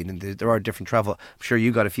well. There are different travel. I'm sure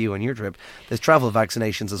you got a few on your trip. There's travel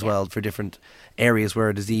vaccinations as well for different areas where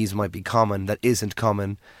a disease might be common that isn't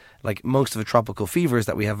common. Like most of the tropical fevers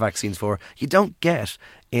that we have vaccines for, you don't get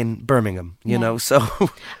in Birmingham, you know, so...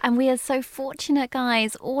 And we are so fortunate,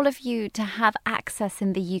 guys, all of you, to have access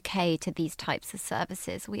in the UK to these types of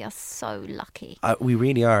services. We are so lucky. We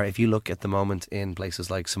really are. If you look at the moment in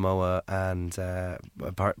places like Samoa and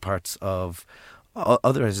parts of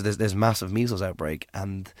others, there's massive measles outbreak.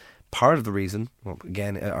 And part of the reason, well,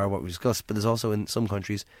 again, are what we discussed, but there's also in some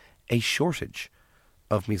countries a shortage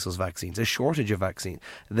of measles vaccines, a shortage of vaccine.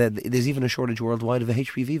 There's even a shortage worldwide of a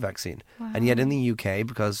HPV vaccine. Wow. And yet in the UK,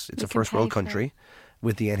 because it's a first world country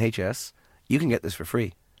with the NHS, you can get this for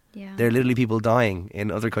free. Yeah. There are literally people dying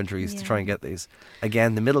in other countries to try and get these.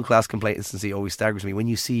 Again, the middle class complacency always staggers me. When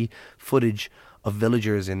you see footage of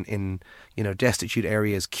villagers in destitute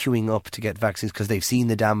areas queuing up to get vaccines because they've seen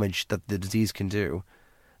the damage that the disease can do,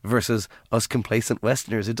 versus us complacent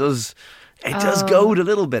Westerners, it does goad a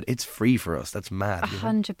little bit. It's free for us. That's mad.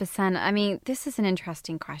 100%. I mean, this is an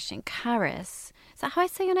interesting question. Karis, is that how I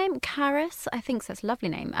say your name? Karis? I think so. It's a lovely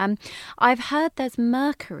name. I've heard there's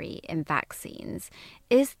mercury in vaccines.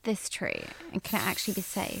 Is this true? And can it actually be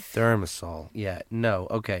safe? Thimerosal. Yeah. No.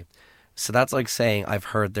 Okay. So that's like saying I've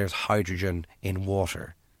heard there's hydrogen in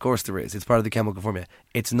water. Of course there is. It's part of the chemical formula.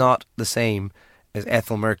 It's not the same as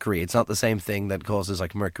ethyl mercury. It's not the same thing that causes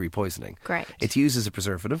like mercury poisoning. Great. It's used as a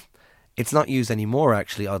preservative. It's not used anymore,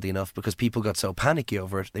 actually, oddly enough, because people got so panicky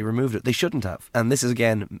over it, they removed it. They shouldn't have. And this is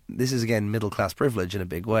again middle class privilege in a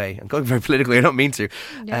big way. I'm going very politically. I don't mean to.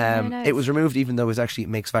 No. It was removed, even though it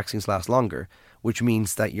makes vaccines last longer. which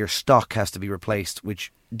means that your stock has to be replaced,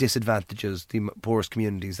 which disadvantages the poorest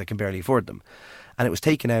communities that can barely afford them. And it was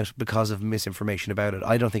taken out because of misinformation about it.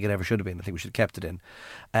 I don't think it ever should have been. I think we should have kept it in.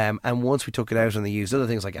 And once we took it out and they used other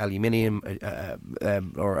things like aluminium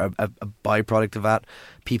or a byproduct of that,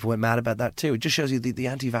 people went mad about that too. It just shows you the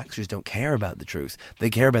anti-vaxxers don't care about the truth. They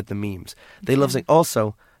care about the memes. They love saying,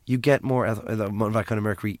 also, you get more kind of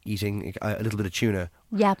mercury eating a little bit of tuna.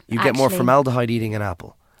 Yeah, you get more actually. formaldehyde eating an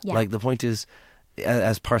apple. Yeah. Like, the point is,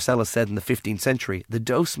 as Paracelsus said in the 15th century, the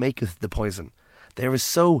dose maketh the poison. There is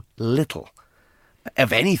so little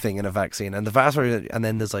of anything in a vaccine, and the vast majority, and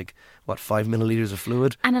then there's 5 milliliters of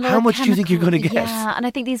fluid. And a lot How of much do you think you're going to get? Yeah, and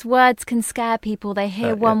I think these words can scare people. They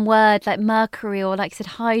hear one word like mercury or, like I said,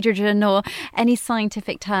 hydrogen, or any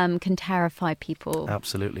scientific term can terrify people.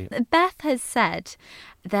 Absolutely. Beth has said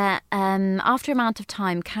that after amount of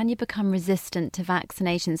time, can you become resistant to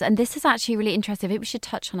vaccinations? And this is actually really interesting. I think we should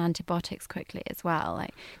touch on antibiotics quickly as well.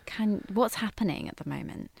 What's happening at the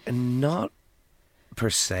moment? Not per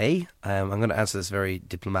se. I'm going to answer this very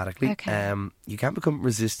diplomatically. Okay. You can't become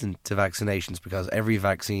resistant to vaccinations because every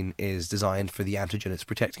vaccine is designed for the antigen it's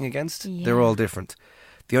protecting against. Yeah. They're all different.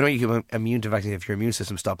 The only way you can be immune to vaccines if your immune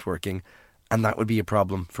system stopped working, and that would be a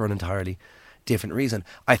problem for an entirely different reason.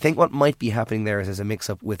 I think what might be happening there is there's a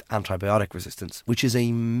mix-up with antibiotic resistance, which is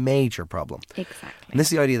a major problem. Exactly. And this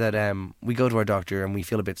is the idea that we go to our doctor and we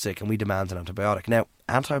feel a bit sick and we demand an antibiotic. Now,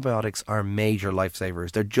 antibiotics are major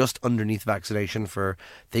lifesavers. They're just underneath vaccination for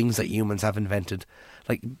things that humans have invented.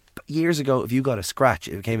 Like, years ago, if you got a scratch,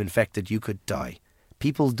 it became infected, you could die.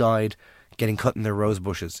 People died getting cut in their rose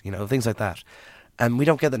bushes, things like that. And we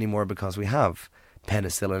don't get that anymore because we have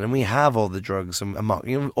penicillin and we have all the drugs and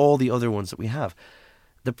all the other ones that we have.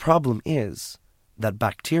 The problem is that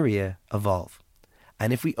bacteria evolve,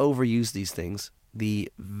 and if we overuse these things,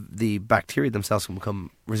 the bacteria themselves can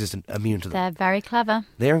become resistant, immune to them. They're very clever.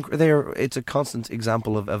 It's a constant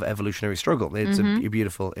example of evolutionary struggle. It's a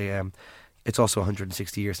beautiful. It's also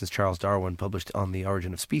 160 years since Charles Darwin published On the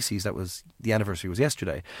Origin of Species. The anniversary was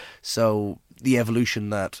yesterday. So the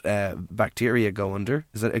evolution that bacteria go under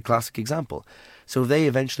is a classic example. So they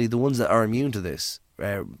eventually, the ones that are immune to this,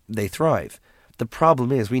 they thrive. The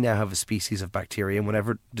problem is we now have a species of bacteria in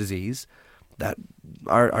whatever disease that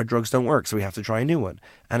our drugs don't work. So we have to try a new one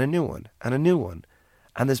and a new one and a new one.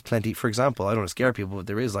 And there's plenty, for example, I don't want to scare people, but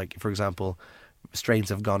there is, for example,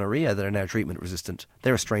 strains of gonorrhea that are now treatment resistant.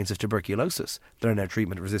 There are strains of tuberculosis that are now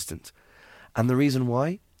treatment resistant. And the reason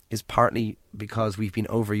why is partly because we've been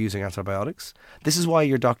overusing antibiotics. This is why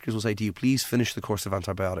your doctors will say to you, please finish the course of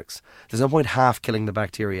antibiotics. There's no point half killing the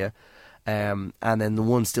bacteria and then the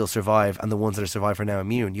ones still survive and the ones that are survive are now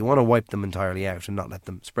immune. You want to wipe them entirely out and not let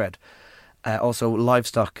them spread. Also,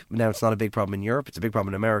 livestock, now it's not a big problem in Europe, it's a big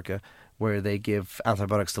problem in America, where they give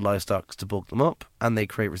antibiotics to livestock to bulk them up and they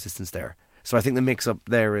create resistance there. So I think the mix-up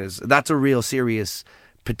there that's a real serious,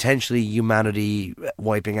 potentially humanity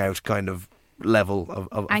wiping out kind of level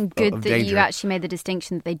of and good of that danger. you actually made the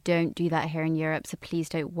distinction that they don't do that here in Europe, so please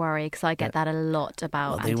don't worry, because I get that a lot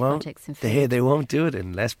about antibiotics and food. They won't do it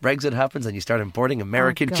unless Brexit happens and you start importing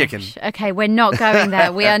American chicken. Okay, we're not going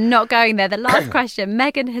there. We are not going there. The last question.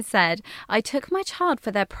 Megan has said, I took my child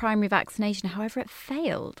for their primary vaccination, however it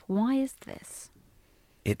failed. Why is this?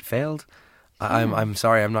 It failed? I'm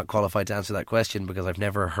sorry, I'm not qualified to answer that question because I've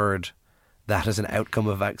never heard that as an outcome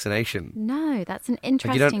of vaccination. No, that's an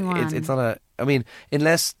interesting one. It's not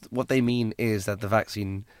unless what they mean is that the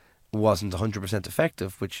vaccine wasn't 100%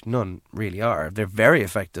 effective, which none really are. They're very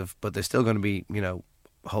effective, but there's still going to be,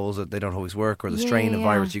 holes that they don't always work, or the strain of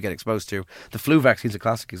virus you get exposed to. The flu vaccine is a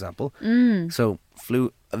classic example. So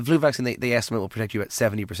flu vaccine, they estimate will protect you at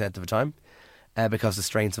 70% of the time. Because the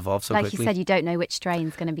strains evolve so quickly. Like you said, you don't know which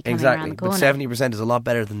strain's going to be coming around the corner. But 70% is a lot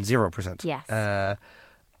better than 0%. Yes.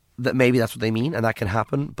 That maybe that's what they mean, and that can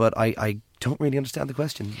happen, but I don't really understand the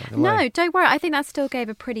question. No, don't worry. I think that still gave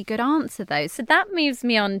a pretty good answer, though. So that moves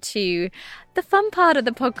me on to the fun part of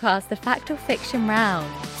the podcast, the fact or fiction round.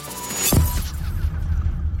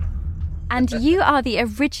 And you are the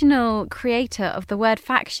original creator of the word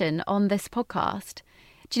faction on this podcast.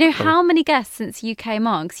 Do you know how many guests since you came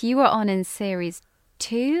on? Because you were on in series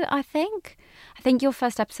 2, I think. I think your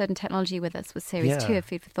first episode in technology with us was series 2 of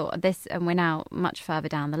Food for Thought. And we're now much further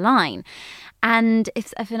down the line. And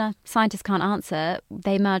if a scientist can't answer,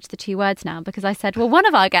 they merge the two words now, because I said, well, one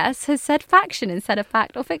of our guests has said faction instead of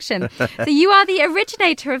fact or fiction. So you are the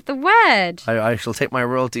originator of the word. I shall take my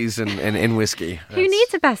royalties in whiskey. Who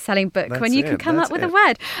needs a best-selling book when you can come up with a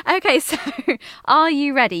word? Okay, so are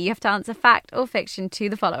you ready? You have to answer fact or fiction to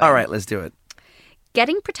the following. All right, let's do it.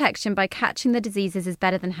 Getting protection by catching the diseases is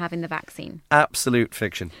better than having the vaccine. Absolute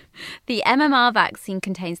fiction. The MMR vaccine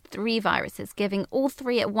contains 3 viruses, giving all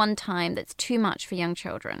 3 at one time. That's too much for young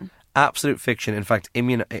children. Absolute fiction. In fact,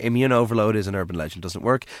 immune overload is an urban legend. Doesn't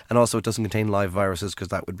work. And also it doesn't contain live viruses because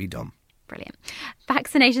that would be dumb. Brilliant.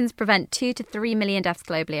 Vaccinations prevent 2 to 3 million deaths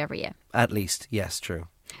globally every year. At least. Yes, true.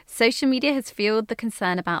 Social media has fueled the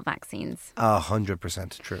concern about vaccines.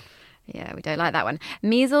 100% true. Yeah, we don't like that one.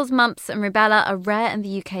 Measles, mumps and rubella are rare in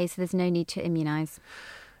the UK, so there's no need to immunise.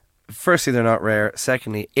 Firstly, they're not rare.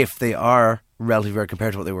 Secondly, if they are relatively rare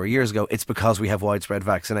compared to what they were years ago, it's because we have widespread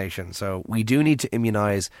vaccination. So we do need to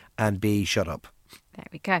immunise and be shut up. There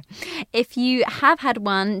we go. If you have had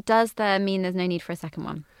one, does that mean there's no need for a second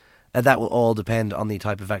one? That will all depend on the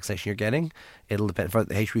type of vaccination you're getting. It'll depend. For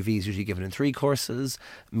the HPV is usually given in 3 courses.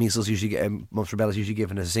 Measles usually mumps rubella is usually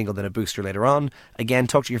given as a single, then a booster later on. Again,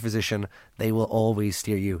 talk to your physician. They will always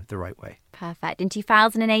steer you the right way. Perfect. In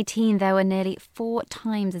 2018, there were nearly 4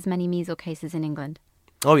 times as many measles cases in England.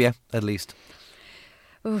 Oh yeah, at least.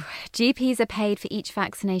 Ooh, GPs are paid for each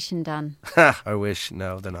vaccination done. I wish.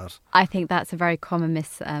 No, they're not. I think that's a very common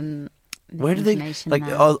Where do they like?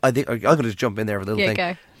 I think I'm going to just jump in there with a little thing.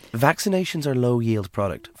 Go. Vaccinations are low-yield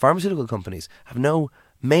product. Pharmaceutical companies have no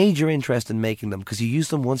major interest in making them because you use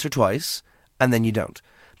them once or twice and then you don't.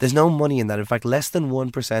 There's no money in that. In fact, less than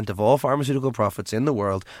 1% of all pharmaceutical profits in the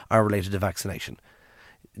world are related to vaccination.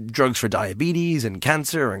 Drugs for diabetes and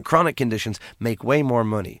cancer and chronic conditions make way more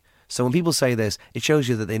money. So when people say this, it shows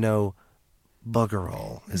you that they know bugger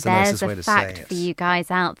all is the nicest way to say it. There's a fact for you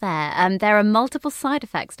guys out there. There are multiple side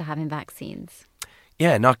effects to having vaccines.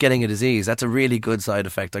 Yeah, not getting a disease. That's a really good side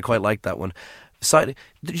effect. I quite like that one. You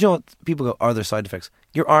know what? People go, are there side effects?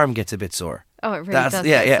 Your arm gets a bit sore. Oh, it really does.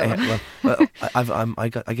 Yeah. Well, I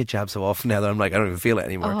get jabbed so often now that I'm like, I don't even feel it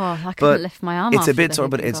anymore. Oh, I couldn't lift my arm. It's a bit sore,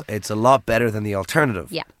 but it's a lot better than the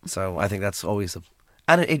alternative. Yeah. So I think that's always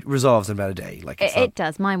and it resolves in about a day. Like it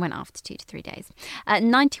does. Mine went after 2 to 3 days.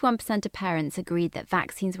 91% of parents agreed that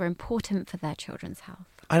vaccines were important for their children's health.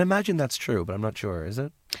 I'd imagine that's true, but I'm not sure. Is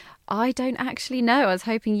it? I don't actually know. I was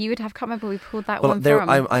hoping you would have. Can't remember we pulled that one from.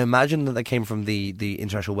 I imagine that came from the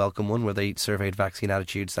International Welcome one where they surveyed vaccine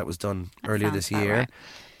attitudes. That was done earlier this year, right.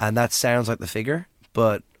 And that sounds like the figure.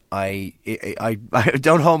 But I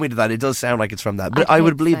don't hold me to that. It does sound like it's from that, but I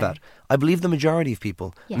would believe that. I believe the majority of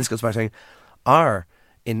people, and this goes back to saying, are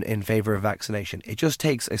in favour of vaccination. It just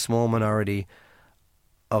takes a small minority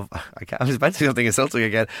of, I was about to say something insulting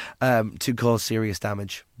again, to cause serious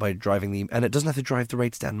damage by driving and it doesn't have to drive the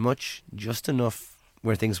rates down much, just enough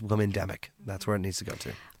where things become endemic. That's where it needs to go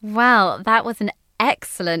to. Well, that was an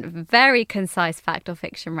excellent, very concise fact or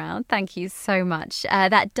fiction round. Thank you so much.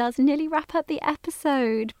 That does nearly wrap up the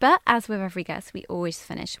episode. But as with every guest, we always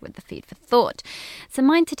finish with the food for thought. So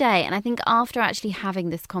mine today, and I think after actually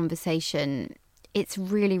having this conversation, it's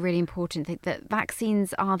really, really important that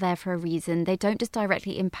vaccines are there for a reason. They don't just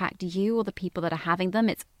directly impact you or the people that are having them.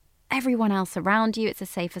 It's everyone else around you. It's a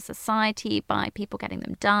safer society by people getting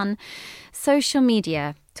them done. Social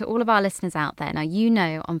media, to all of our listeners out there. Now, you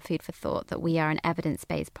know on Food for Thought that we are an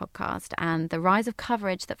evidence-based podcast, and the rise of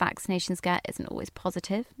coverage that vaccinations get isn't always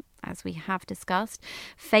positive, as we have discussed.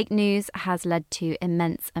 Fake news has led to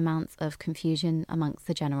immense amounts of confusion amongst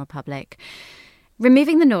the general public.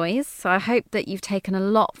 Removing the noise. So I hope that you've taken a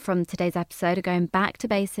lot from today's episode of going back to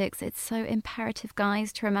basics. It's so imperative,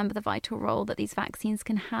 guys, to remember the vital role that these vaccines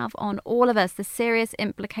can have on all of us. The serious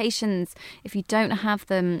implications, if you don't have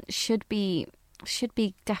them, should be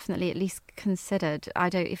definitely at least considered. I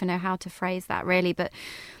don't even know how to phrase that really, but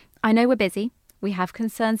I know we're busy. We have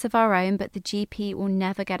concerns of our own, but the GP will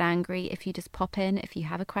never get angry if you just pop in. If you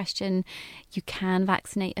have a question, you can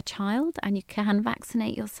vaccinate a child and you can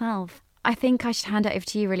vaccinate yourself. I think I should hand it over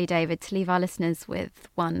to you, really, David, to leave our listeners with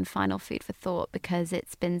one final food for thought, because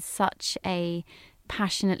it's been such a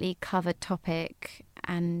passionately covered topic.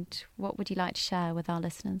 And what would you like to share with our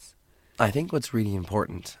listeners? I think what's really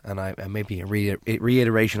important, and maybe a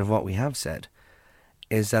reiteration of what we have said,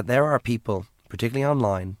 is that there are people, particularly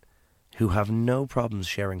online, who have no problems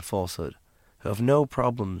sharing falsehood, who have no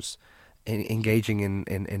problems engaging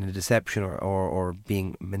in a deception or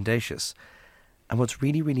being mendacious. And what's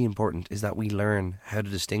really, really important is that we learn how to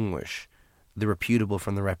distinguish the reputable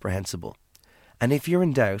from the reprehensible. And if you're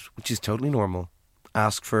in doubt, which is totally normal,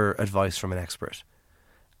 ask for advice from an expert.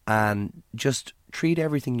 And just treat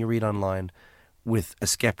everything you read online with a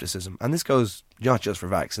skepticism. And this goes not just for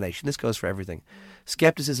vaccination, this goes for everything.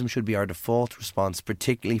 Skepticism should be our default response,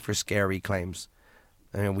 particularly for scary claims.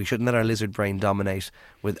 We shouldn't let our lizard brain dominate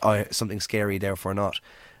with something scary, therefore not.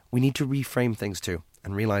 We need to reframe things too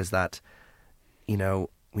and realise that,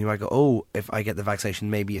 we might go, oh, if I get the vaccination,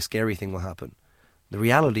 maybe a scary thing will happen. The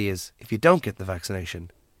reality is, if you don't get the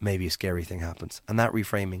vaccination, maybe a scary thing happens. And that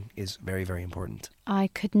reframing is very, very important. I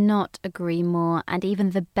could not agree more. And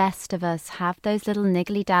even the best of us have those little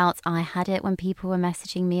niggly doubts. I had it when people were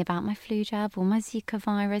messaging me about my flu jab or my Zika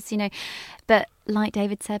virus, But like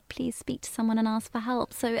David said, please speak to someone and ask for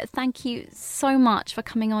help. So thank you so much for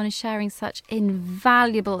coming on and sharing such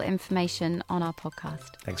invaluable information on our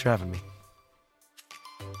podcast. Thanks for having me.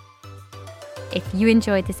 If you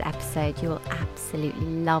enjoyed this episode, you will absolutely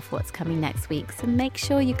love what's coming next week. So make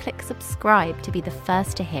sure you click subscribe to be the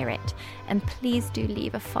first to hear it. And please do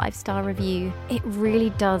leave a 5-star review. It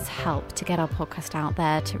really does help to get our podcast out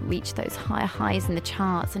there, to reach those higher highs in the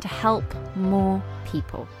charts and to help more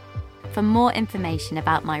people. For more information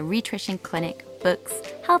about my Rhitrition Clinic, books,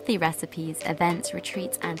 healthy recipes, events,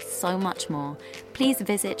 retreats, and so much more, please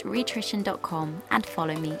visit rhitrition.com and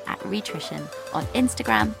follow me at Rhitrition on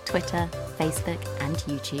Instagram, Twitter, Facebook, and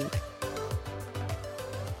YouTube.